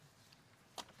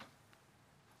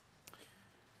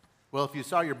Well, if you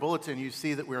saw your bulletin, you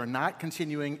see that we are not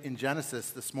continuing in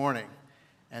Genesis this morning.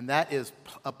 And that is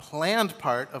a planned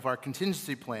part of our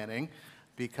contingency planning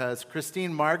because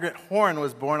Christine Margaret Horn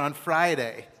was born on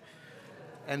Friday.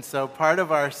 And so part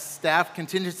of our staff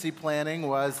contingency planning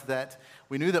was that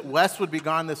we knew that Wes would be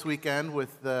gone this weekend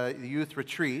with the youth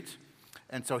retreat.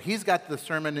 And so he's got the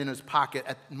sermon in his pocket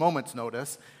at moment's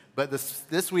notice. But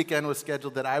this weekend was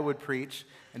scheduled that I would preach.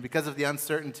 And because of the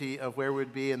uncertainty of where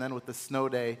we'd be, and then with the snow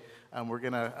day, we're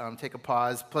going to take a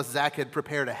pause. Plus, Zach had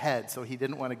prepared ahead, so he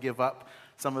didn't want to give up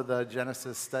some of the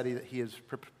Genesis study that he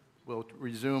will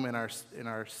resume in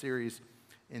our series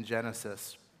in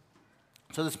Genesis.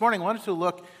 So this morning, I wanted to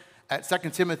look at 2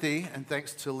 Timothy, and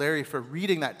thanks to Larry for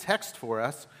reading that text for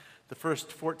us, the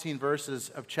first 14 verses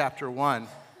of chapter 1.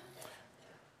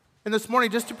 And this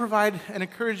morning, just to provide an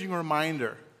encouraging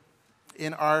reminder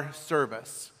in our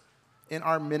service, in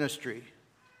our ministry,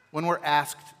 when we're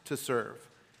asked to serve,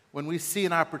 when we see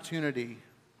an opportunity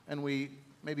and we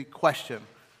maybe question,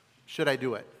 should I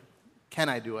do it? Can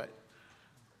I do it?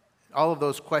 All of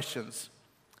those questions.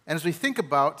 And as we think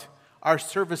about our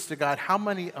service to God, how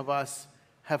many of us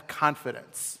have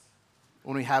confidence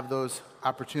when we have those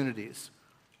opportunities?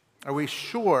 Are we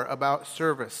sure about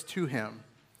service to Him?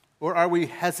 Or are we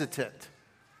hesitant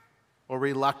or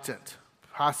reluctant,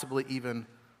 possibly even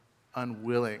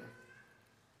unwilling?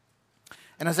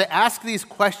 And as I ask these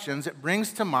questions, it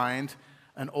brings to mind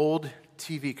an old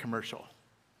TV commercial.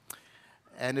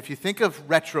 And if you think of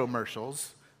retromercials,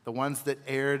 the ones that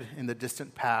aired in the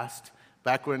distant past,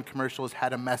 back when commercials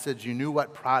had a message, you knew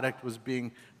what product was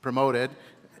being promoted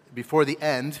before the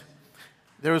end,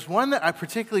 there was one that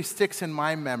particularly sticks in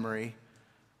my memory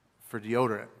for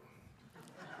deodorant.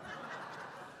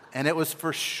 And it was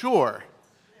for sure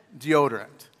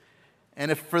deodorant.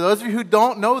 And for those of you who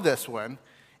don't know this one,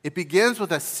 it begins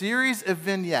with a series of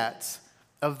vignettes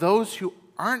of those who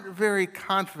aren't very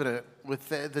confident with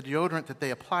the deodorant that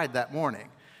they applied that morning.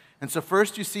 And so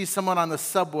first you see someone on the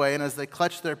subway, and as they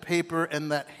clutch their paper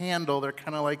and that handle, they're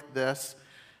kind of like this.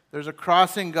 There's a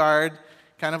crossing guard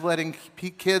kind of letting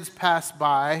kids pass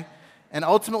by. And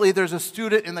ultimately there's a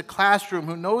student in the classroom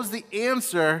who knows the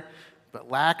answer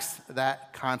but lacks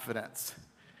that confidence.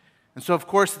 And so, of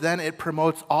course, then it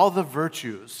promotes all the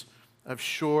virtues of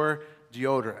Sure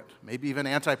deodorant, maybe even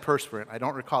antiperspirant. I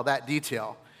don't recall that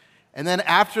detail. And then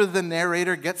after the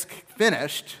narrator gets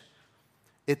finished,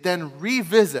 it then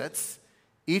revisits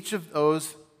each of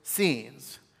those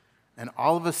scenes. And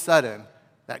all of a sudden,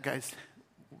 that guy's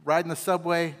riding the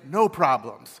subway, no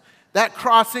problems. That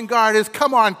crossing guard is,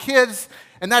 come on, kids.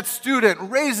 And that student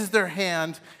raises their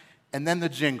hand, and then the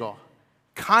jingle.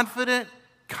 Confident,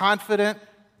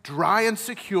 dry and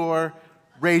secure.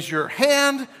 Raise your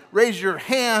hand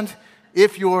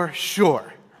if you're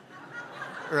sure.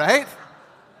 Right?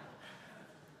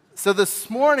 So this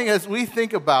morning, as we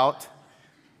think about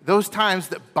those times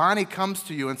that Bonnie comes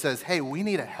to you and says, hey, we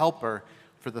need a helper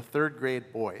for the third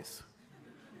grade boys.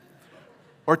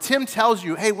 Or Tim tells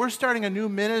you, hey, we're starting a new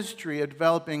ministry of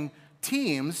developing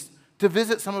teams to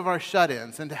visit some of our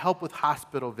shut-ins and to help with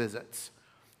hospital visits.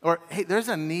 Or, hey, there's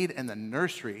a need in the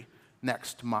nursery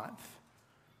next month.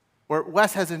 Or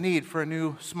Wes has a need for a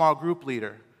new small group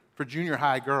leader for junior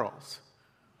high girls.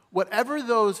 Whatever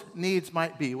those needs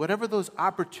might be, whatever those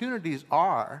opportunities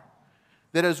are,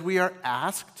 that as we are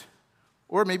asked,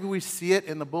 or maybe we see it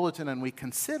in the bulletin and we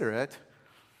consider it,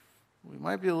 we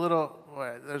might be a little,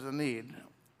 there's a need.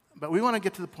 But we want to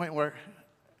get to the point where,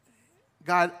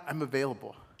 God, I'm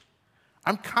available.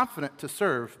 I'm confident to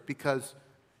serve because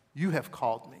you have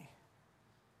called me.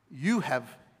 You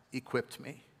have equipped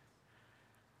me.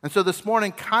 And so this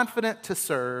morning, confident to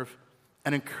serve,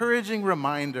 an encouraging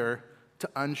reminder to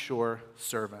unsure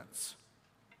servants.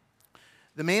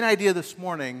 The main idea this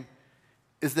morning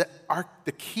is that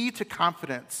the key to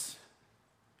confidence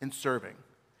in serving,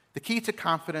 the key to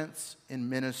confidence in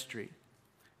ministry,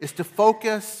 is to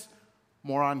focus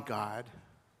more on God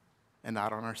and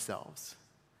not on ourselves.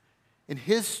 In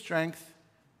His strength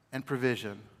and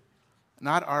provision,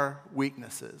 not our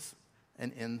weaknesses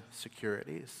and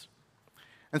insecurities.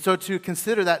 And so to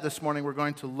consider that this morning, we're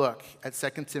going to look at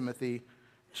 2 Timothy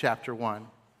chapter 1.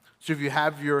 So if you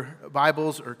have your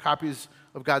Bibles or copies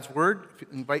of God's Word,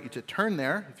 I invite you to turn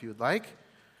there if you would like.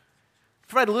 To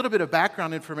provide a little bit of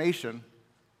background information,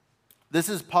 this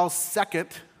is Paul's second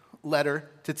letter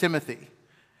to Timothy.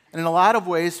 And in a lot of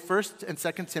ways, 1st and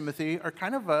 2nd Timothy are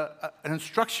kind of an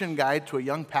instruction guide to a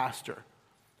young pastor.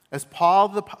 As Paul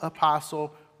the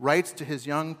apostle writes to his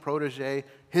young protege,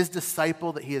 his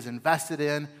disciple that he has invested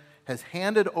in, has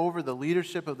handed over the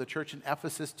leadership of the church in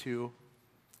Ephesus to,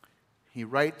 he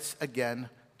writes again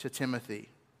to Timothy.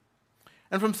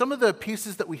 And from some of the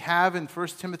pieces that we have in 1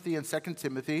 Timothy and 2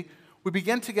 Timothy, we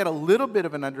begin to get a little bit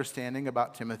of an understanding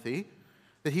about Timothy,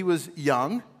 that he was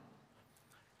young,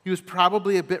 he was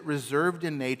probably a bit reserved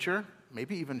in nature,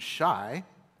 maybe even shy,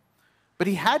 but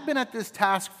he had been at this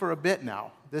task for a bit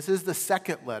now. This is the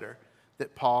second letter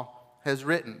that Paul has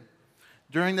written.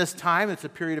 During this time, it's a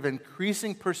period of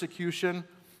increasing persecution,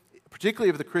 particularly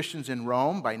of the Christians in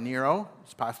Rome by Nero.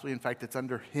 It's possibly, in fact, it's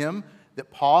under him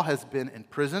that Paul has been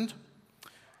imprisoned.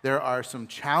 There are some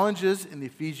challenges in the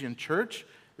Ephesian church.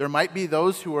 There might be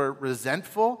those who are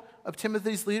resentful of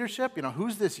Timothy's leadership.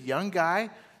 Who's this young guy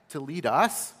to lead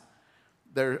us?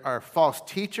 There are false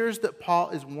teachers that Paul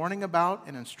is warning about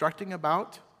and instructing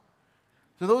about.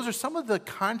 So those are some of the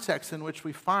contexts in which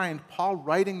we find Paul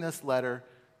writing this letter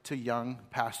to young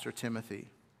Pastor Timothy.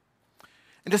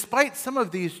 And despite some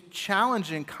of these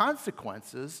challenging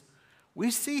consequences,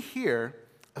 we see here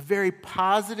a very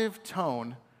positive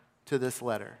tone to this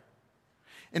letter.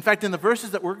 In fact, in the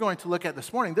verses that we're going to look at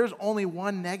this morning, there's only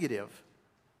one negative,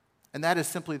 and that is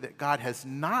simply that God has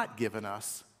not given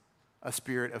us a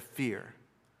spirit of fear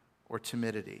or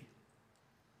timidity.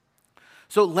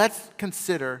 So let's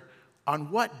consider,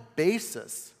 on what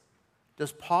basis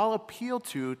does Paul appeal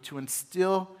to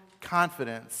instill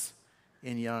confidence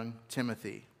in young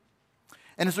Timothy?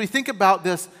 And as we think about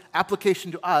this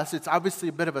application to us, it's obviously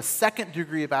a bit of a second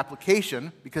degree of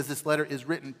application because this letter is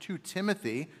written to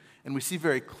Timothy, and we see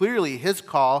very clearly his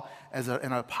call as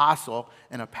an apostle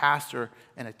and a pastor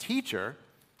and a teacher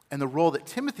and the role that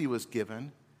Timothy was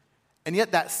given. And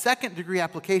yet that second degree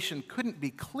application couldn't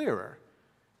be clearer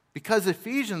because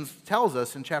Ephesians tells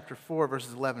us in chapter 4,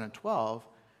 verses 11 and 12,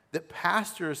 that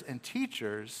pastors and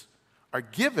teachers are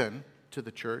given to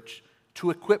the church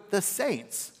to equip the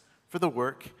saints for the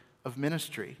work of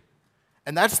ministry.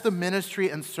 And that's the ministry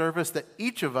and service that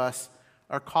each of us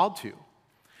are called to.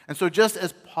 And so just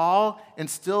as Paul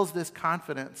instills this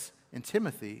confidence in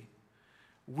Timothy,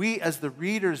 we as the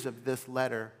readers of this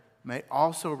letter may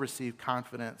also receive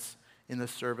confidence in the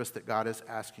service that God is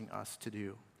asking us to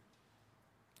do.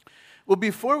 Well,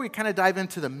 before we kind of dive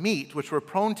into the meat, which we're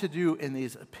prone to do in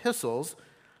these epistles,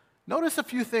 notice a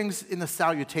few things in the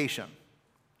salutation.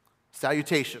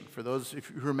 Salutation, for those if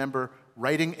you remember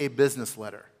writing a business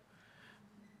letter.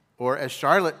 Or as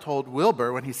Charlotte told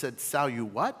Wilbur when he said, "Salu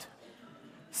what?"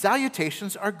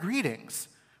 Salutations are greetings.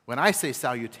 When I say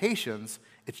salutations,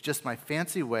 it's just my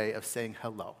fancy way of saying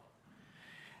hello.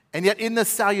 And yet in this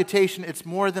salutation, it's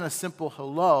more than a simple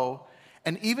hello.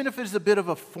 And even if it's a bit of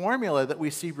a formula that we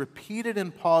see repeated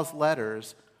in Paul's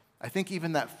letters, I think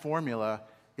even that formula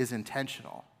is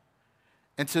intentional.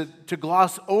 And to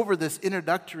gloss over this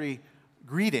introductory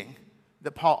greeting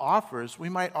that Paul offers, we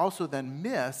might also then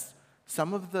miss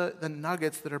some of the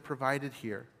nuggets that are provided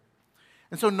here.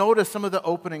 And so notice some of the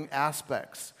opening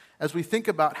aspects as we think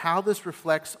about how this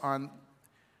reflects on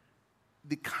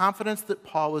the confidence that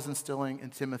Paul was instilling in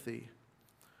Timothy.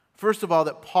 First of all,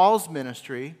 that Paul's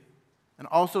ministry and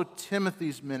also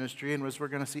Timothy's ministry, and as we're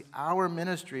going to see, our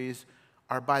ministries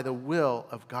are by the will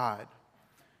of God.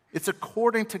 It's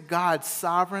according to God's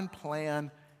sovereign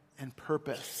plan and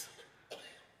purpose.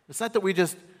 It's not that we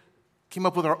just came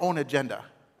up with our own agenda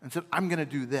and said, I'm going to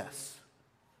do this.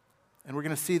 And we're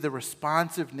going to see the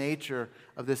responsive nature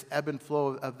of this ebb and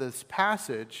flow of this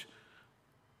passage,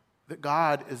 that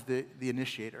God is the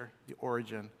initiator, the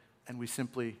origin, and we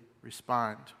simply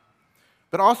respond.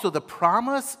 But also the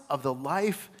promise of the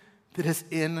life that is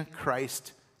in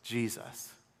Christ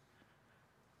Jesus.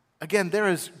 Again, there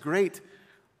is great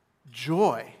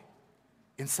joy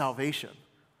in salvation.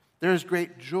 There is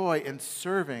great joy in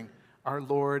serving our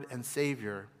Lord and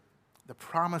Savior, the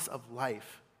promise of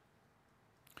life.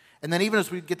 And then even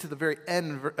as we get to the very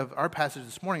end of our passage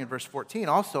this morning in verse 14,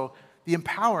 also the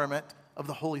empowerment of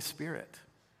the Holy Spirit.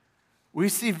 We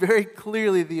see very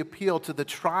clearly the appeal to the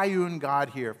triune God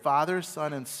here. Father,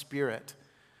 Son, and Spirit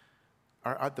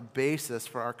are at the basis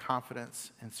for our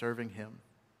confidence in serving Him.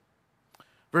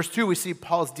 Verse 2, we see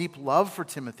Paul's deep love for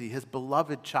Timothy, his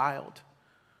beloved child.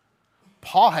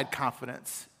 Paul had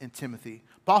confidence in Timothy.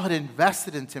 Paul had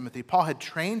invested in Timothy. Paul had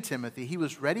trained Timothy. He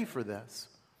was ready for this.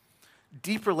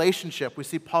 Deep relationship. We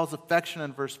see Paul's affection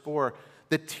in verse 4,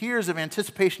 the tears of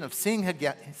anticipation of seeing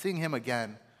him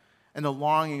again, and the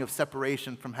longing of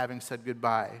separation from having said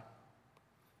goodbye.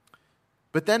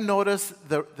 But then notice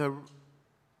the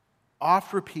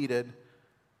oft-repeated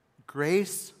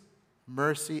grace,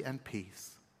 mercy, and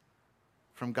peace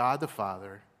from God the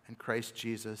Father and Christ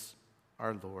Jesus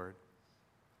our Lord.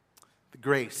 The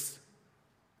grace,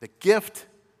 the gift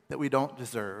that we don't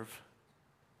deserve.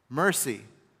 Mercy,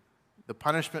 the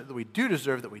punishment that we do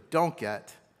deserve that we don't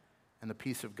get. And the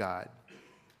peace of God.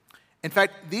 In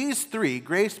fact, these three,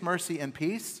 grace, mercy, and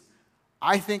peace,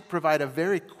 I think provide a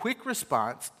very quick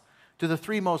response to the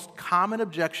three most common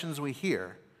objections we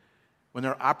hear when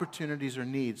there are opportunities or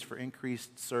needs for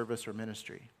increased service or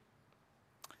ministry.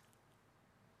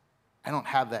 I don't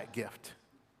have that gift.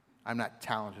 I'm not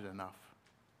talented enough.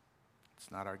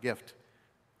 It's not our gift.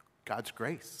 God's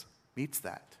grace meets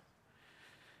that.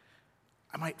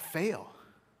 I might fail.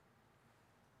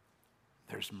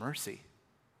 There's mercy.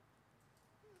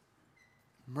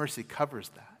 Mercy covers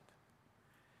that.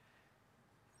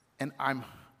 And I'm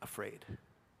afraid.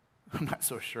 I'm not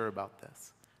so sure about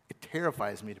this. It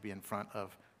terrifies me to be in front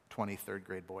of 20 third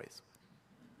grade boys.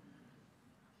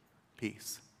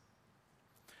 Peace.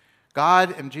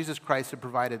 God and Jesus Christ have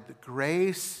provided the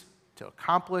grace to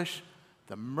accomplish,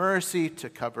 the mercy to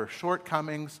cover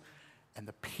shortcomings, and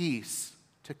the peace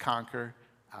to conquer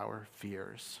our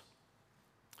fears.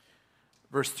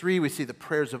 Verse 3, we see the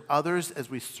prayers of others as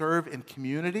we serve in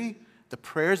community, the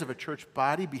prayers of a church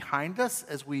body behind us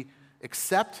as we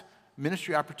accept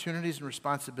ministry opportunities and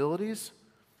responsibilities,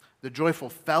 the joyful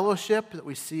fellowship that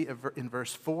we see in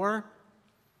verse 4,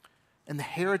 and the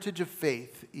heritage of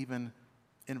faith even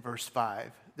in verse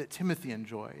 5 that Timothy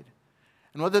enjoyed.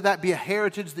 And whether that be a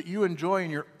heritage that you enjoy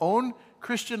in your own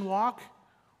Christian walk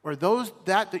or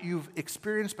that you've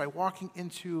experienced by walking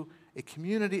into a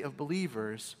community of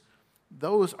believers,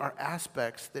 those are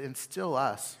aspects that instill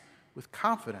us with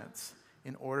confidence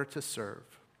in order to serve.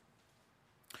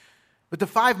 But the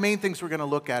five main things we're going to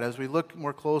look at as we look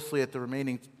more closely at the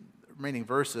remaining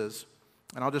verses,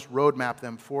 and I'll just roadmap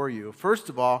them for you. First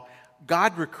of all,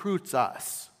 God recruits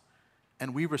us,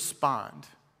 and we respond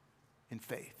in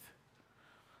faith.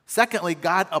 Secondly,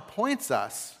 God appoints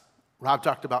us. Rob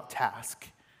talked about task,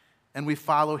 and we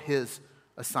follow his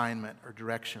assignment or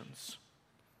directions.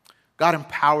 God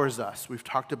empowers us. We've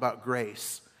talked about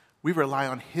grace. We rely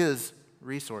on his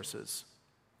resources.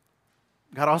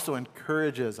 God also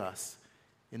encourages us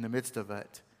in the midst of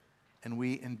it, and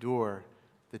we endure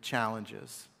the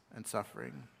challenges and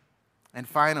suffering. And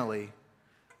finally,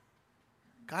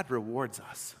 God rewards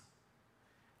us.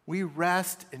 We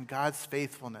rest in God's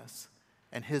faithfulness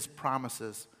and his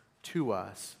promises to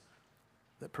us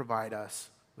that provide us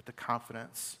with the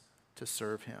confidence to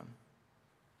serve him.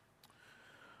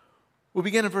 We'll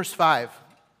begin in verse 5.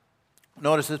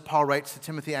 Notice as Paul writes to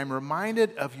Timothy, I'm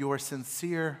reminded of your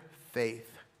sincere faith,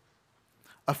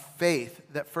 a faith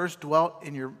that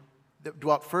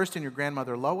dwelt first in your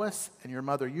grandmother Lois and your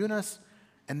mother Eunice,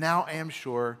 and now I am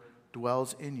sure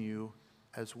dwells in you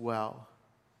as well.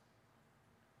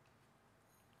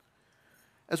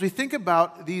 As we think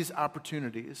about these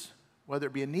opportunities, whether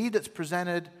it be a need that's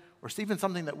presented or even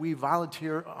something that we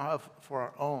volunteer for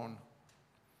our own,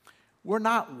 we're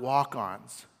not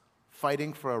walk-ons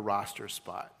fighting for a roster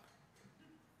spot.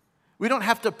 We don't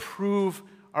have to prove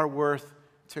our worth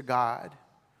to God.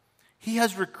 He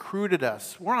has recruited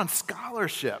us. We're on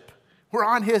scholarship. We're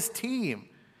on his team.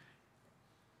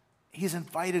 He's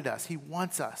invited us. He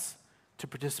wants us to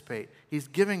participate. He's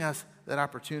giving us that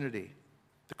opportunity.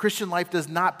 The Christian life does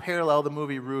not parallel the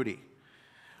movie Rudy.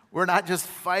 We're not just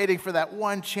fighting for that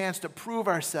one chance to prove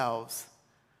ourselves.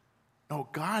 No,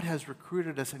 God has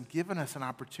recruited us and given us an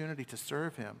opportunity to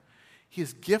serve him. He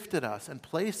has gifted us and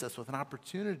placed us with an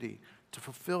opportunity to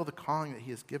fulfill the calling that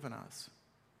he has given us.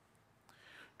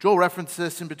 Joel referenced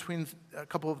this in between a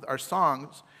couple of our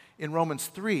songs in Romans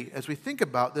 3 as we think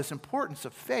about this importance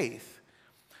of faith.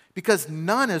 Because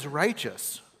none is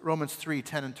righteous, Romans 3,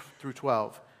 10 through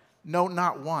 12. No,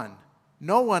 not one.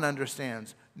 No one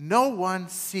understands. No one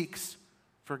seeks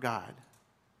for God.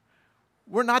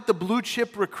 We're not the blue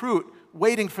chip recruit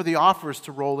waiting for the offers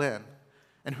to roll in.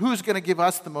 And who's going to give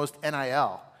us the most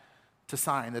NIL to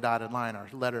sign the dotted line, our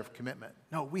letter of commitment?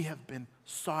 No, we have been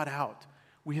sought out.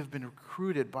 We have been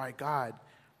recruited by God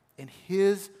in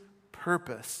his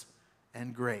purpose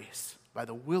and grace. By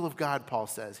the will of God, Paul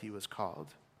says he was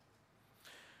called.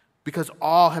 Because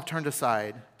all have turned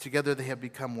aside, together they have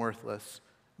become worthless.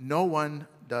 No one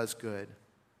does good,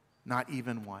 not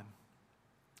even one.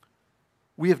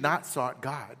 We have not sought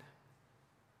God,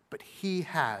 but he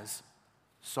has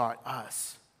sought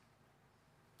us.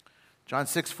 John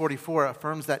 6:44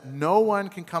 affirms that no one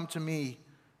can come to me,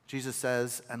 Jesus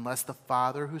says, unless the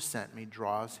Father who sent me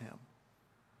draws him.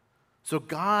 So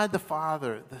God the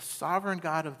Father, the sovereign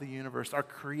God of the universe, our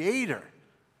Creator,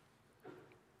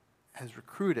 has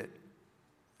recruited,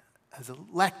 has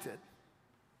elected,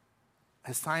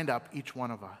 has signed up each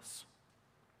one of us.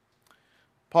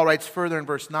 Paul writes further in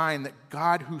verse 9 that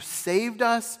God who saved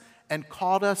us and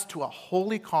called us to a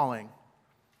holy calling,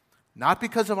 not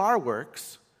because of our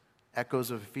works,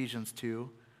 echoes of Ephesians 2,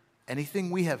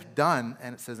 anything we have done,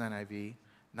 and it says NIV,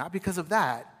 not because of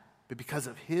that, but because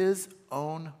of his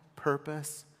own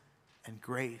purpose and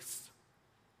grace.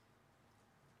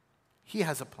 He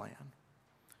has a plan.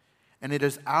 And it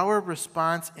is our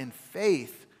response in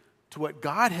faith to what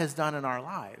God has done in our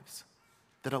lives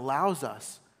that allows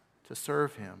us to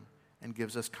serve him and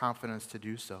gives us confidence to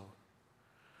do so.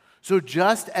 So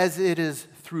just as it is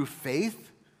through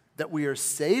faith that we are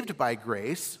saved by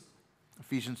grace,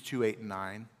 Ephesians 2, 8, and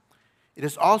 9, it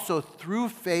is also through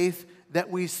faith that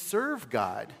we serve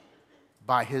God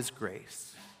by his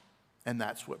grace. And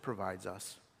that's what provides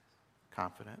us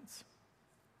confidence.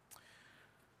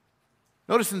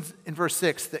 Notice in verse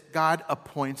 6 that God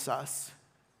appoints us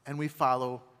and we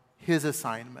follow his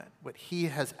assignment, what he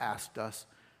has asked us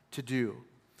to do.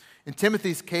 In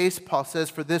Timothy's case, Paul says,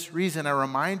 "For this reason I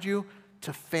remind you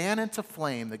to fan into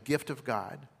flame the gift of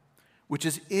God, which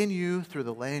is in you through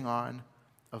the laying on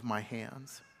of my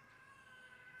hands."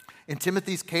 In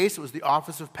Timothy's case, it was the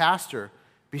office of pastor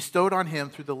bestowed on him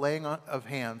through the laying on of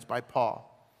hands by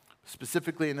Paul,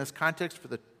 specifically in this context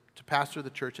to pastor the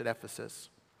church at Ephesus.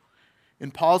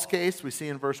 In Paul's case, we see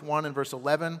in verse 1 and verse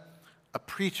 11, a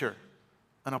preacher,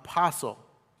 an apostle,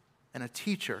 and a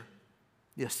teacher,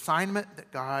 the assignment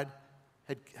that God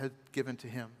had given to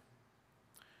him.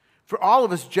 For all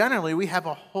of us, generally, we have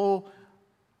a whole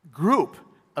group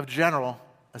of general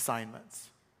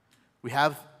assignments. We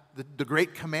have the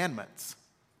great commandments.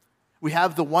 We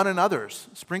have the one another's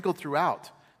sprinkled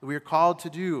throughout that we are called to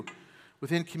do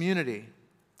within community.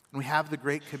 And we have the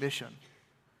Great Commission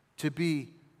to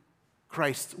be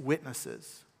Christ's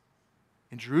witnesses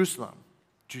in Jerusalem,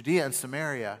 Judea and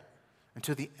Samaria, and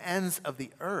to the ends of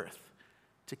the earth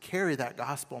to carry that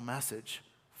gospel message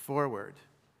forward.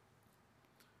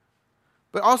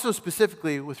 But also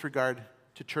specifically with regard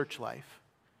to church life,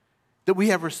 that we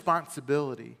have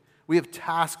responsibility. We have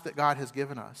tasks that God has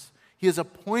given us. He has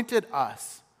appointed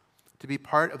us to be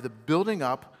part of the building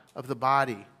up of the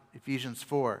body, Ephesians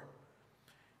 4.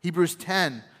 Hebrews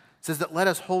 10 says that let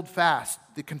us hold fast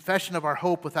the confession of our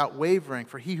hope without wavering,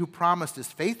 for he who promised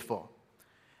is faithful.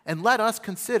 And let us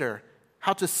consider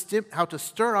how to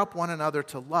stir up one another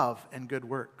to love and good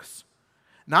works,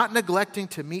 not neglecting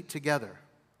to meet together,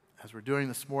 as we're doing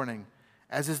this morning,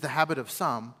 as is the habit of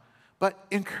some, but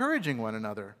encouraging one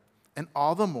another, and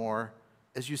all the more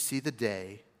as you see the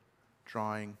day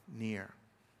drawing near.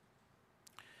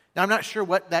 Now, I'm not sure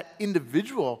what that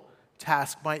individual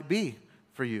task might be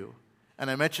for you. And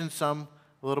I mentioned some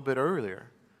a little bit earlier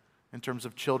in terms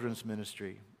of children's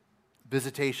ministry,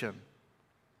 visitation,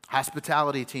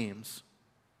 hospitality teams,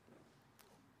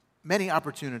 many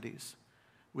opportunities.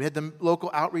 We had the local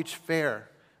outreach fair,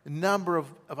 a number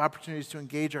of opportunities to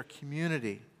engage our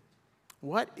community.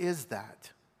 What is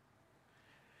that?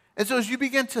 And so as you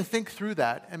begin to think through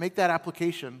that and make that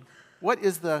application, what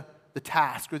is the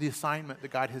task or the assignment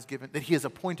that God has given, that he has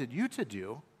appointed you to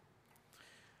do?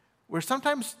 We're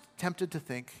sometimes tempted to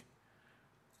think,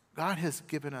 God has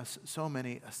given us so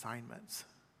many assignments,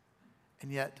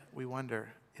 and yet we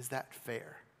wonder, is that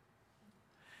fair?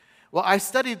 Well, I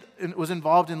studied and was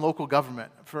involved in local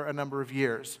government for a number of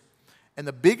years, and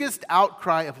the biggest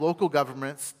outcry of local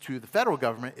governments to the federal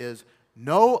government is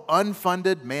no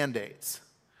unfunded mandates.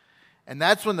 And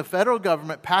that's when the federal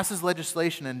government passes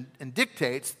legislation and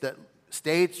dictates that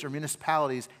states or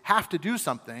municipalities have to do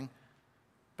something,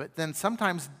 but then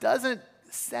sometimes doesn't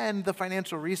send the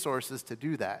financial resources to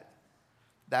do that.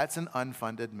 That's an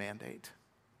unfunded mandate.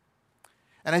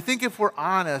 And I think if we're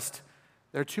honest,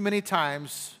 there are too many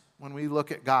times when we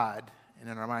look at God and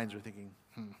in our minds we're thinking,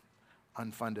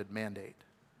 unfunded mandate.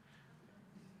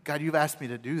 God, you've asked me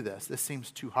to do this. This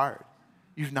seems too hard.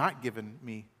 You've not given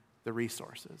me the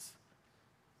resources.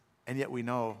 And yet we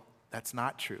know that's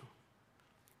not true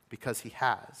because he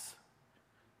has.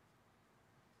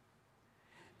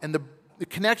 And the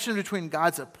connection between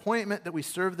God's appointment that we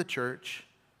serve the church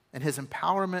and his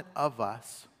empowerment of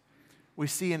us, we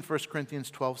see in 1 Corinthians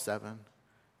 12:7.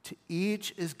 To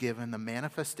each is given the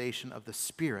manifestation of the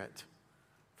Spirit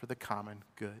for the common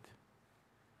good.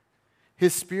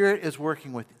 His Spirit is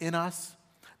working within us.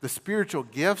 The spiritual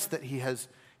gifts that he has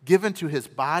given to his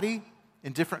body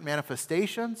in different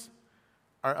manifestations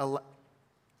are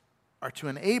to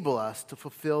enable us to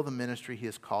fulfill the ministry he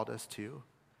has called us to.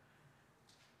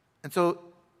 And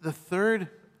so the third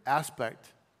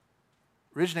aspect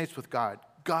originates with God.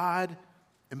 God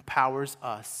empowers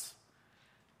us,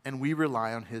 and we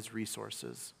rely on his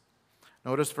resources.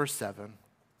 Notice verse 7.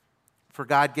 For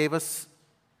God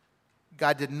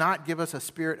did not give us a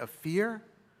spirit of fear,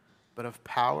 but of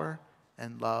power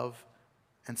and love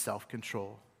and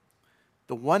self-control.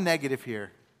 The one negative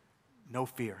here, no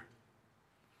fear.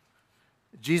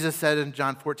 Jesus said in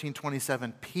John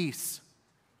 14:27, "Peace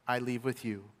I leave with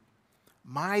you.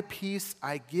 My peace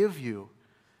I give you.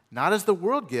 Not as the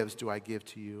world gives do I give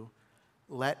to you.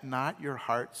 Let not your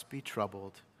hearts be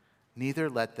troubled, neither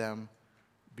let them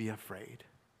be afraid."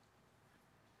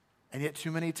 And yet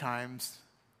too many times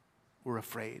we're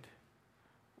afraid.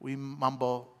 We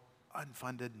mumble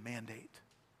unfunded mandate.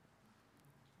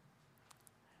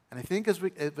 And I think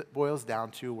it boils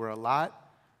down to we're a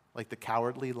lot like the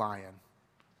cowardly lion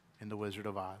in The Wizard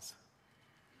of Oz.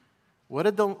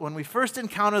 When we first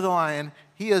encounter the lion,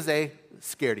 he is a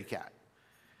scaredy cat.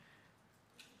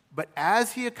 But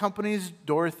as he accompanies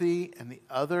Dorothy and the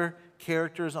other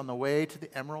characters on the way to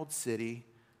the Emerald City,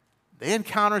 they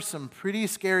encounter some pretty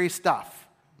scary stuff.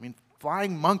 I mean,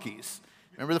 flying monkeys.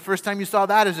 Remember the first time you saw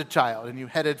that as a child and you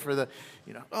headed for the,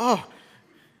 oh.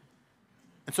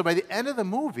 And so by the end of the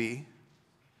movie,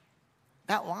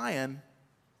 that lion,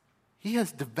 he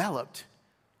has developed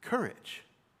courage.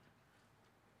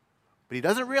 But he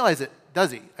doesn't realize it,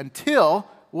 does he? Until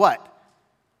what?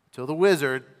 Until the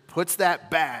wizard puts that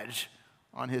badge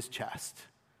on his chest.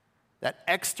 That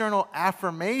external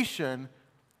affirmation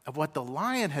of what the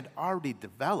lion had already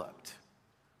developed.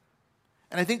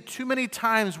 And I think too many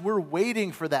times we're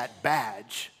waiting for that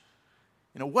badge.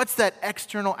 What's that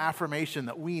external affirmation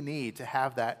that we need to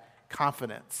have that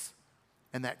confidence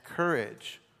and that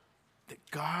courage that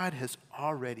God has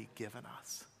already given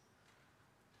us?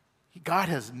 God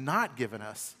has not given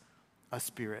us a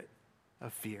spirit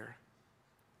of fear,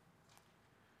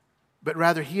 but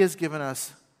rather He has given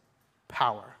us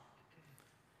power.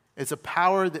 It's a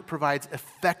power that provides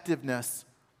effectiveness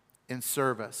in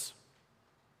service.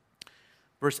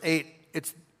 Verse 8,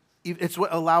 it's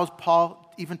what allows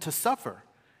Paul even to suffer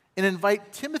and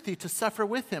invite Timothy to suffer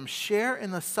with him. Share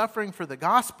in the suffering for the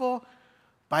gospel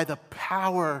by the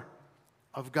power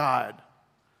of God.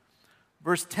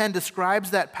 Verse 10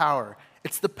 describes that power.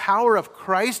 It's the power of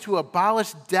Christ who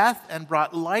abolished death and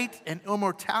brought light and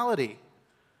immortality.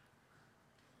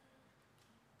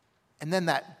 And then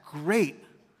that great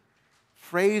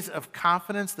phrase of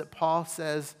confidence that Paul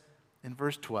says in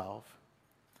verse 12,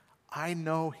 "I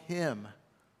know Him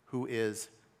who is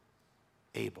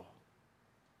able."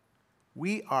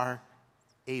 We are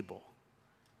able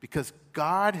because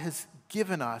God has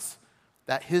given us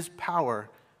that His power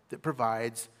that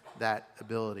provides that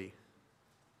ability.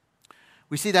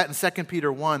 We see that in 2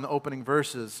 Peter 1, the opening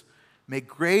verses. "May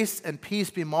grace and peace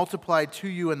be multiplied to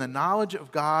you in the knowledge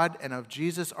of God and of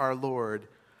Jesus our Lord,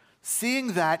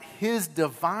 seeing that His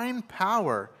divine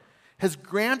power has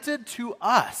granted to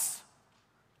us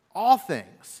all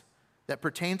things that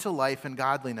pertain to life and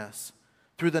godliness,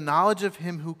 through the knowledge of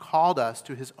Him who called us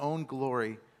to His own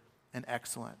glory and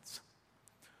excellence."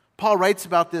 Paul writes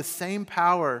about this same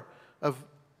power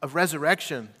of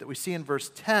resurrection that we see in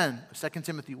verse 10 of 2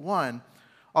 Timothy 1,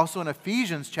 also in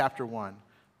Ephesians chapter 1,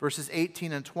 verses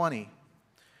 18 and 20.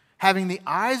 "Having the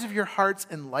eyes of your hearts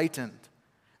enlightened,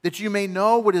 that you may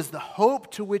know what is the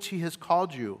hope to which He has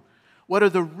called you, what are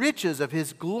the riches of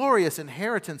His glorious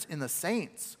inheritance in the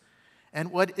saints,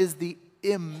 and what is the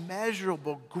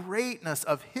immeasurable greatness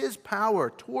of His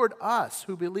power toward us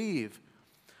who believe,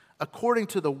 according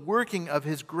to the working of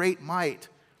His great might,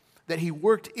 that He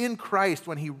worked in Christ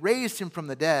when He raised Him from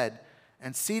the dead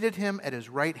and seated Him at His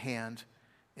right hand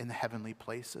in the heavenly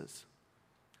places."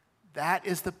 That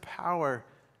is the power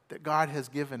that God has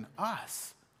given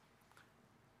us.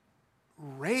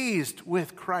 Raised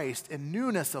with Christ in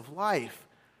newness of life,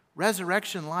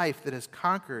 resurrection life that has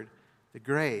conquered the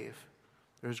grave.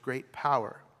 There's great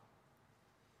power.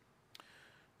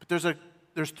 But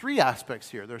there's three aspects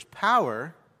here. There's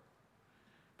power,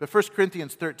 but 1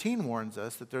 Corinthians 13 warns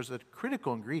us that there's a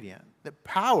critical ingredient, that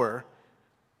power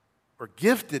or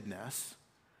giftedness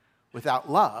without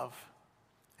love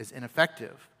is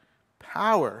ineffective.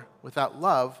 Power without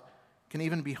love can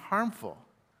even be harmful.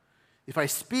 "If I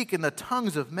speak in the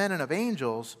tongues of men and of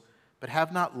angels, but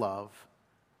have not love,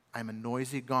 I am a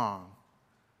noisy gong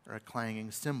or a clanging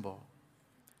cymbal."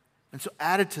 And so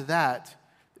added to that,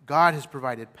 God has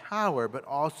provided power, but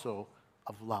also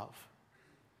of love.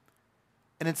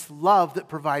 And it's love that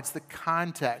provides the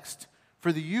context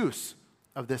for the use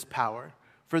of this power,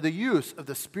 for the use of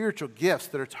the spiritual gifts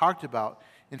that are talked about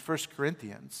in 1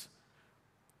 Corinthians.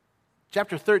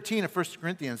 Chapter 13 of 1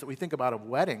 Corinthians that we think about of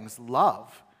weddings,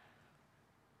 love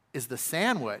is the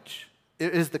sandwich,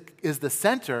 is the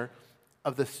center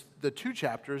of the two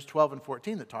chapters, 12 and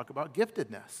 14, that talk about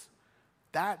giftedness.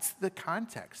 That's the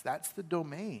context. That's the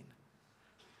domain.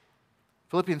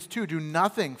 Philippians 2, "Do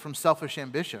nothing from selfish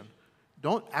ambition.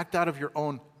 Don't act out of your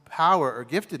own power or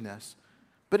giftedness,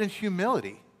 but in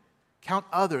humility Count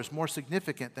others more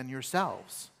significant than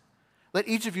yourselves. Let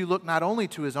each of you look not only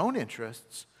to his own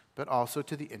interests, but also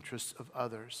to the interests of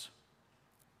others.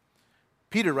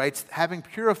 Peter writes, having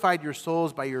purified your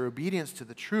souls by your obedience to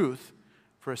the truth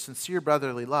for a sincere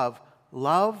brotherly love,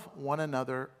 love one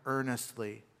another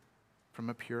earnestly from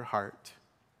a pure heart.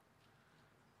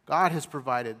 God has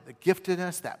provided the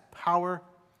giftedness, that power.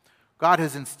 God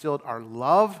has instilled our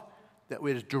love that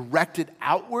is directed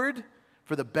outward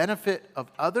for the benefit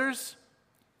of others.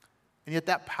 And yet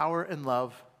that power and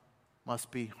love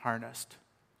must be harnessed,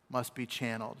 must be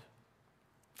channeled.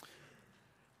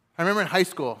 I remember in high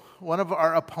school, one of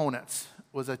our opponents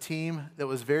was a team that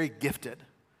was very gifted.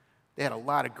 They had a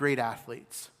lot of great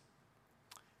athletes.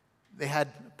 They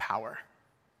had power.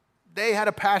 They had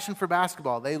a passion for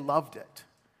basketball. They loved it.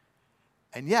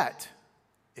 And yet,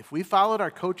 if we followed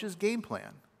our coach's game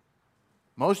plan,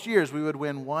 most years we would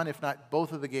win one, if not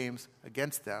both of the games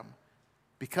against them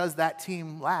because that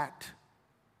team lacked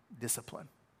discipline.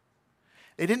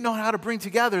 They didn't know how to bring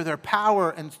together their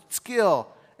power and skill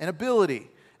and ability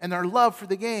and their love for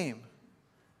the game.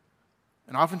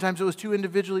 And oftentimes it was too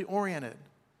individually oriented.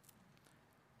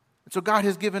 And so God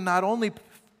has given not only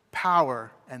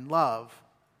power and love,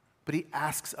 but he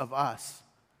asks of us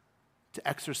to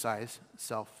exercise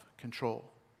self-control.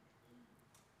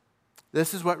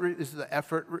 This is the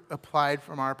effort applied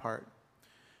from our part.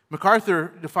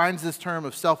 MacArthur defines this term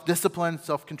of self-discipline,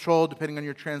 self-control, depending on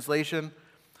your translation,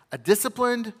 a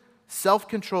disciplined,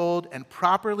 self-controlled, and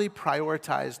properly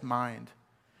prioritized mind.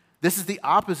 This is the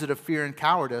opposite of fear and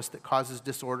cowardice that causes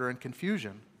disorder and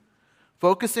confusion.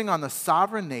 Focusing on the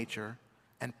sovereign nature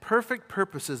and perfect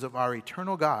purposes of our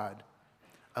eternal God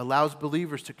allows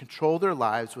believers to control their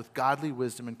lives with godly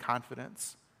wisdom and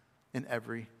confidence in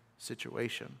every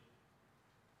situation.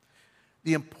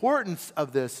 The importance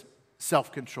of this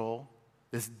self-control,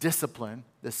 this discipline,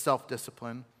 this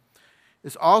self-discipline,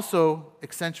 is also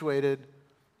accentuated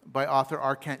by author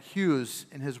R. Kent Hughes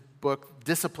in his book,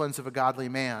 Disciplines of a Godly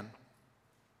Man.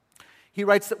 He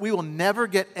writes that we will never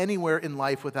get anywhere in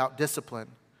life without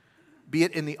discipline, be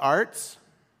it in the arts,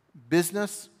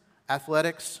 business,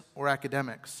 athletics, or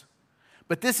academics.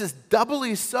 But this is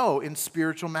doubly so in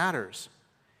spiritual matters.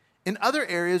 In other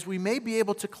areas, we may be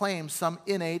able to claim some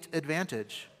innate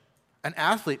advantage. An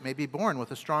athlete may be born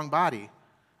with a strong body,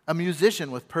 a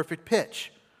musician with perfect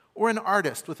pitch, or an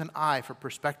artist with an eye for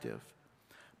perspective.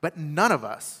 But none of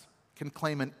us can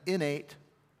claim an innate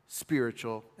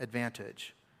spiritual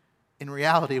advantage. In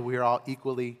reality, we are all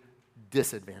equally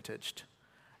disadvantaged.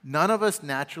 None of us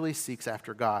naturally seeks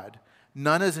after God.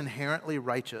 None is inherently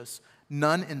righteous.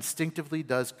 None instinctively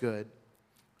does good.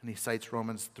 And he cites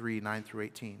Romans 3, 9 through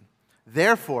 18.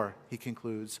 Therefore, he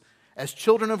concludes, as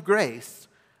children of grace,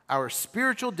 our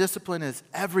spiritual discipline is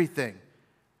everything.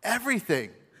 Everything.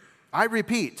 I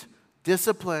repeat,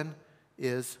 discipline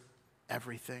is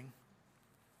everything.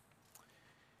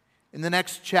 In the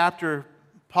next chapter,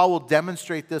 Paul will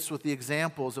demonstrate this with the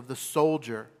examples of the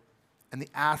soldier and the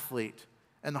athlete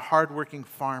and the hardworking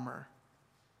farmer.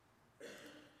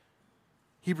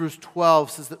 Hebrews 12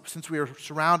 says that since we are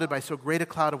surrounded by so great a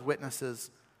cloud of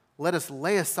witnesses, let us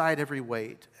lay aside every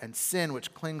weight and sin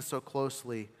which clings so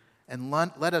closely, and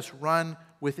let us run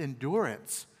with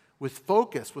endurance, with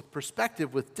focus, with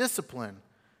perspective, with discipline,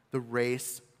 the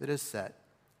race that is set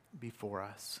before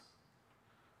us.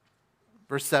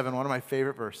 Verse 7, one of my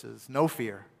favorite verses, no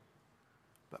fear,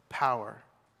 but power,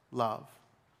 love,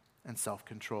 and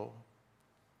self-control.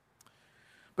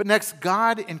 But next,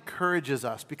 God encourages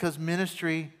us because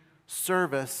ministry,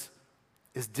 service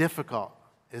is difficult,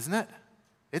 isn't it?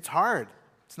 It's hard.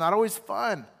 It's not always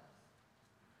fun.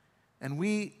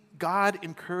 And God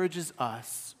encourages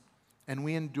us, and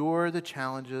we endure the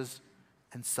challenges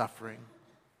and suffering.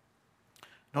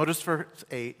 Notice verse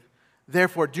 8,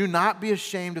 therefore do not be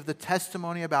ashamed of the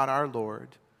testimony about our Lord,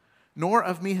 nor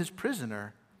of me his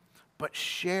prisoner, but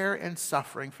share in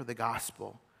suffering for the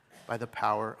gospel by the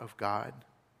power of God.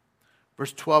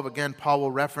 Verse 12, again, Paul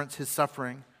will reference his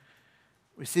suffering.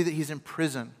 We see that he's in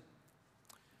prison.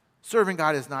 Serving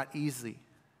God is not easy,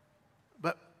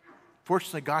 but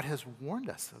fortunately, God has warned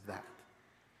us of that.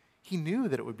 He knew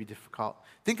that it would be difficult.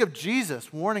 Think of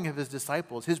Jesus warning of his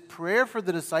disciples, his prayer for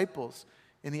the disciples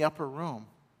in the upper room.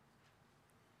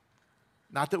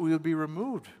 Not that we would be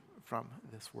removed from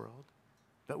this world,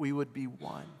 but we would be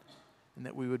one, and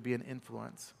that we would be an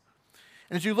influence.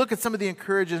 And as you look at some of the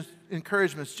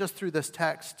encouragements just through this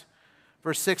text,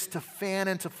 verse 6, to fan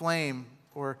into flame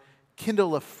or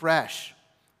kindle afresh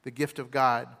the gift of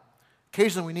God.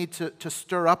 Occasionally we need to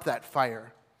stir up that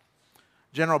fire.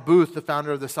 General Booth, the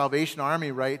founder of the Salvation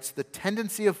Army, writes, the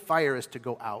tendency of fire is to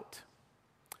go out.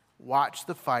 watch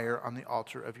the fire on the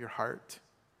altar of your heart.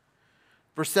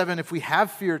 Verse 7, if we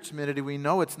have fear or timidity, we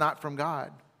know it's not from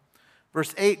God.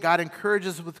 Verse 8, God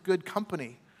encourages us with good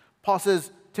company. Paul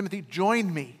says, Timothy,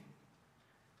 join me.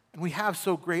 And we have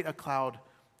so great a cloud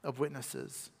of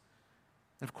witnesses.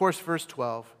 And of course, verse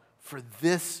 12, for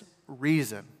this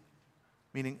reason,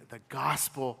 meaning the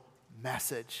gospel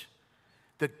message,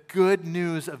 the good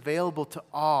news available to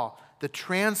all, the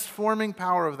transforming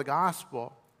power of the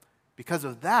gospel. Because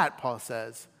of that, Paul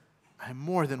says, I'm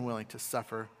more than willing to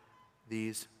suffer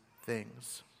these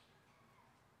things.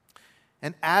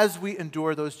 And as we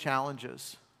endure those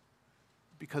challenges,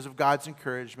 because of God's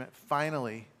encouragement,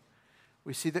 finally,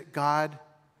 we see that God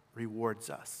rewards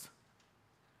us.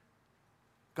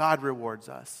 God rewards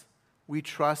us. We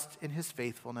trust in his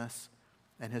faithfulness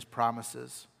and his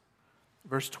promises.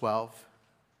 Verse 12.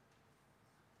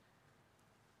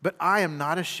 But I am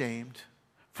not ashamed,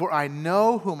 for I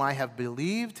know whom I have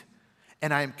believed,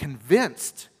 and I am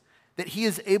convinced that he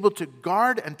is able to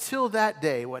guard until that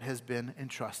day what has been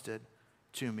entrusted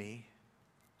to me.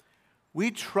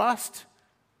 We trust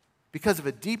because of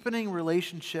a deepening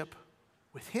relationship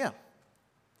with him.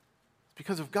 It's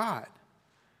because of God.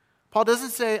 Paul doesn't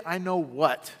say, I know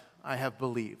what I have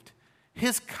believed.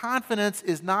 His confidence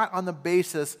is not on the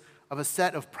basis of a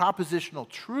set of propositional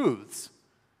truths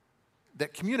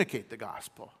that communicate the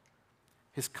gospel.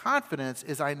 His confidence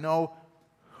is, I know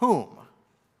whom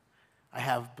I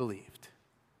have believed.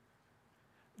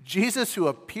 Jesus, who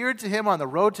appeared to him on the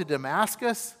road to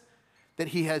Damascus, that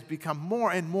he has become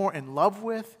more and more in love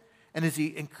with, and as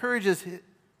he encourages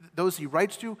those he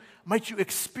writes to, might you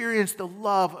experience the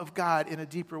love of God in a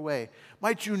deeper way.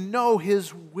 Might you know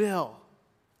his will.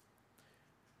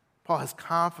 Paul has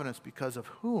confidence because of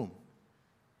whom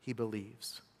he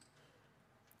believes.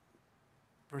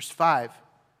 Verse 5,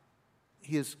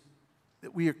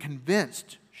 that we are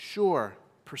convinced, sure,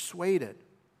 persuaded.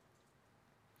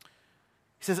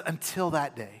 He says, until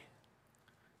that day,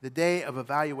 the day of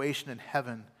evaluation in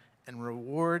heaven and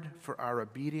reward for our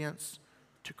obedience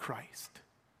to Christ.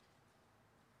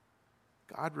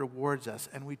 God rewards us,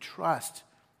 and we trust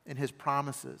in his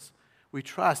promises. We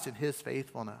trust in his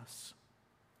faithfulness.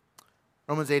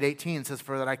 Romans 8:18 says,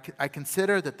 for that I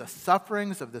consider that the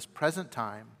sufferings of this present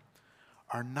time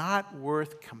are not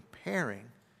worth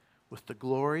comparing with the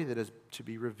glory that is to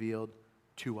be revealed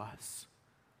to us.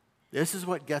 This is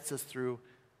what gets us through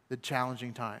the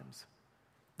challenging times.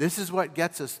 This is what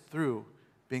gets us through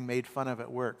being made fun of at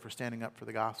work for standing up for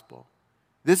the gospel.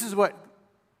 This is what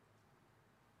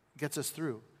gets us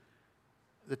through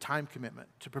the time commitment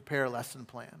to prepare a lesson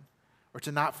plan or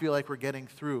to not feel like we're getting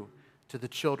through to the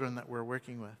children that we're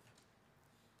working with.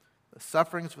 The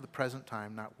sufferings of the present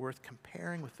time not worth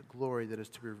comparing with the glory that is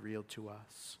to be revealed to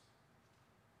us.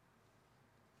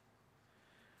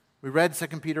 We read 2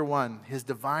 Peter 1, his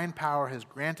divine power has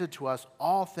granted to us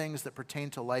all things that pertain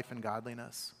to life and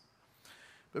godliness.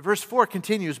 But verse 4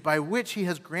 continues, by which he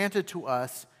has granted to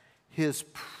us his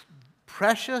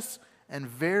precious and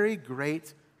very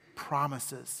great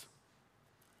promises,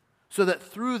 so that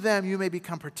through them you may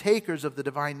become partakers of the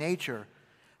divine nature,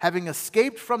 having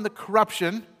escaped from the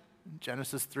corruption,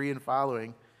 Genesis 3 and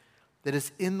following, that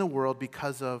is in the world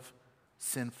because of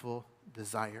sinful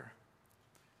desire.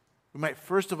 We might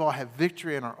first of all have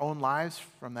victory in our own lives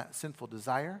from that sinful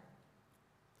desire,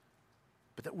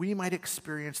 but that we might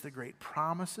experience the great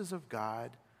promises of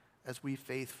God as we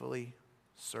faithfully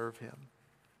serve him.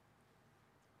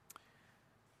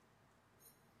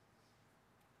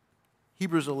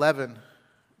 Hebrews 11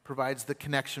 provides the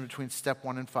connection between step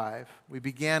 1 and 5. We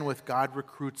began with God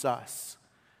recruits us,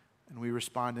 and we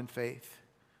respond in faith.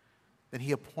 Then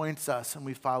he appoints us, and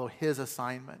we follow his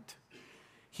assignment.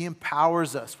 He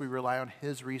empowers us. We rely on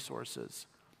his resources.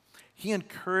 He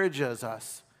encourages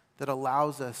us, that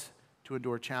allows us to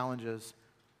endure challenges.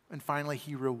 And finally,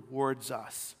 he rewards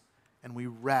us, and we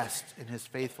rest in his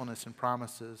faithfulness and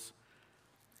promises.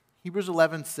 Hebrews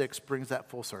 11:6 brings that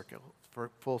full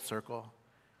circle.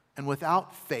 And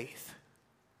without faith,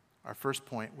 our first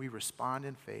point, we respond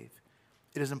in faith.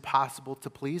 It is impossible to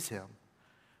please him.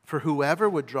 For whoever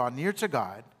would draw near to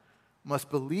God must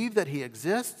believe that he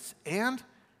exists and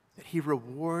that he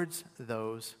rewards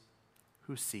those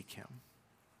who seek him.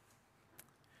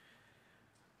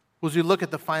 Well, as you look at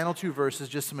the final two verses,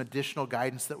 just some additional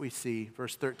guidance that we see.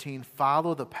 Verse 13,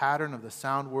 follow the pattern of the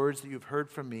sound words that you've heard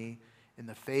from me in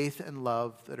the faith and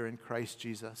love that are in Christ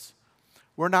Jesus.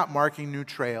 We're not marking new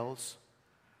trails.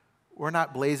 We're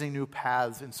not blazing new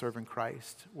paths in serving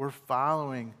Christ. We're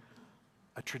following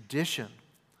a tradition,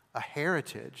 a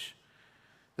heritage.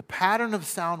 the pattern of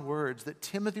sound words that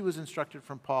Timothy was instructed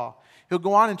from Paul. He'll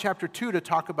go on in chapter 2 to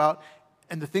talk about,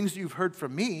 and the things that you've heard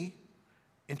from me,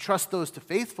 entrust those to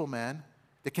faithful men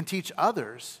that can teach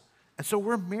others. And so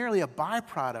we're merely a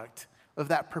byproduct of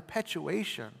that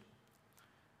perpetuation.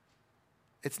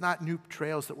 It's not new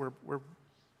trails that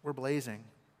we're blazing.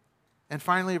 And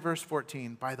finally, verse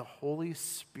 14, by the Holy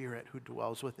Spirit who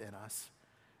dwells within us,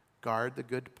 guard the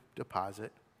good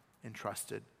deposit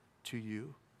entrusted to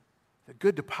you. The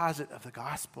good deposit of the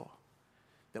gospel,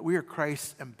 that we are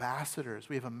Christ's ambassadors.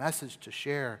 We have a message to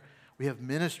share. We have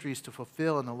ministries to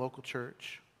fulfill in the local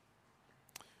church.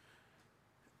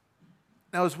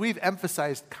 Now, as we've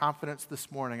emphasized confidence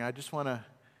this morning, I just want to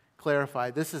clarify,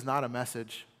 this is not a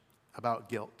message about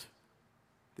guilt,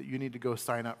 that you need to go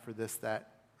sign up for this,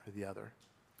 that, or the other.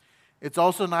 It's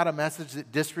also not a message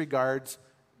that disregards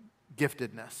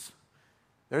giftedness.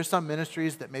 There are some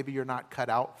ministries that maybe you're not cut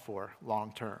out for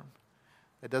long term.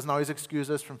 It doesn't always excuse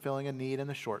us from filling a need in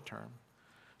the short term.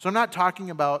 So I'm not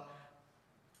talking about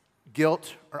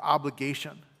guilt or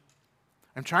obligation.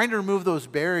 I'm trying to remove those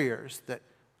barriers that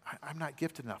I'm not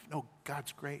gifted enough. No,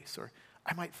 God's grace. Or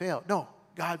I might fail. No,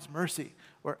 God's mercy.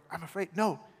 Or I'm afraid.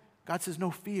 No, God says no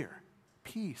fear.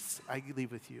 Peace I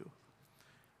leave with you.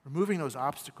 Removing those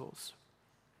obstacles.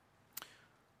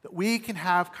 That we can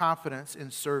have confidence in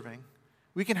serving.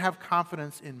 We can have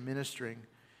confidence in ministering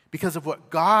because of what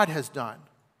God has done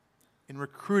in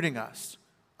recruiting us,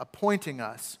 appointing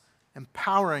us,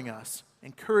 empowering us,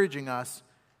 encouraging us,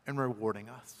 and rewarding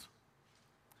us.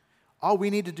 All we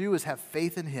need to do is have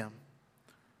faith in Him,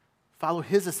 follow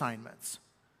His assignments,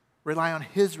 rely on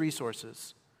His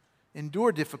resources,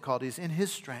 endure difficulties in His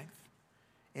strength,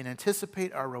 and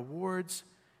anticipate our rewards,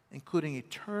 including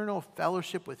eternal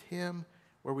fellowship with Him,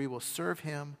 where we will serve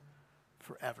Him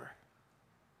forever.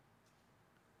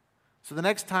 So the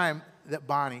next time that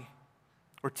Bonnie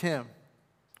or Tim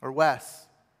or Wes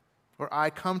or I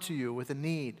come to you with a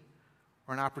need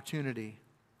or an opportunity,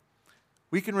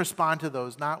 we can respond to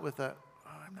those not with a, oh,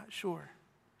 I'm not sure.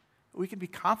 We can be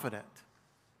confident.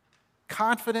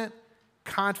 Confident,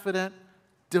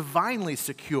 divinely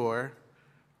secure,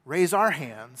 raise our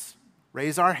hands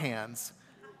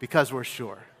because we're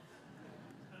sure.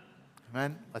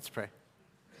 Amen? Let's pray.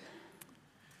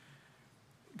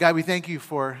 God, we thank you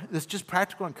for this just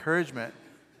practical encouragement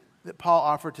that Paul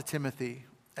offered to Timothy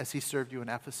as he served you in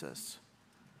Ephesus.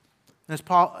 And as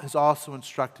Paul has also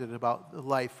instructed about the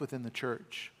life within the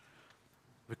church,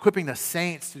 equipping the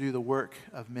saints to do the work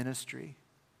of ministry.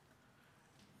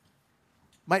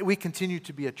 Might we continue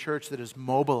to be a church that is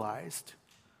mobilized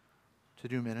to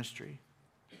do ministry.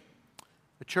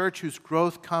 A church whose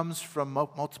growth comes from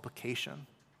multiplication.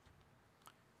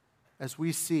 As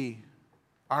we see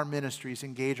our ministries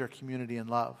engage our community in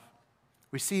love.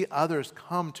 We see others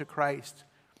come to Christ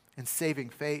in saving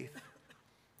faith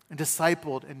and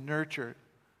discipled and nurtured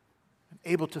and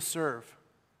able to serve.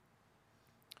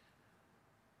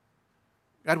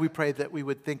 God, we pray that we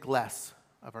would think less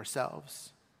of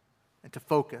ourselves and to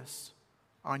focus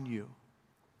on you.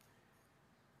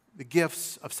 The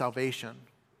gifts of salvation,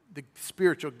 the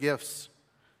spiritual gifts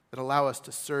that allow us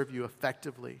to serve you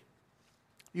effectively.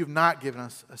 You've not given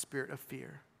us a spirit of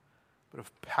fear, but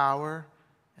of power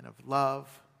and of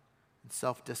love and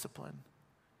self-discipline.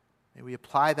 May we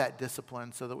apply that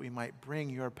discipline so that we might bring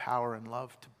your power and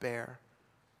love to bear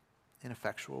in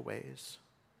effectual ways.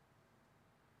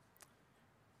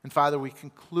 And Father, we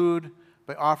conclude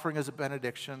by offering as a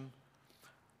benediction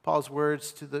Paul's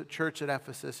words to the church at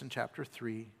Ephesus in chapter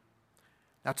 3.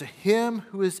 Now to him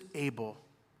who is able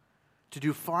to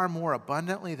do far more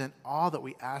abundantly than all that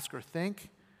we ask or think,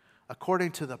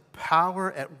 according to the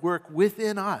power at work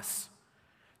within us,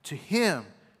 to him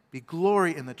be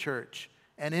glory in the church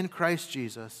and in Christ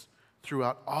Jesus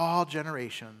throughout all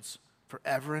generations,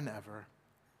 forever and ever.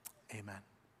 Amen.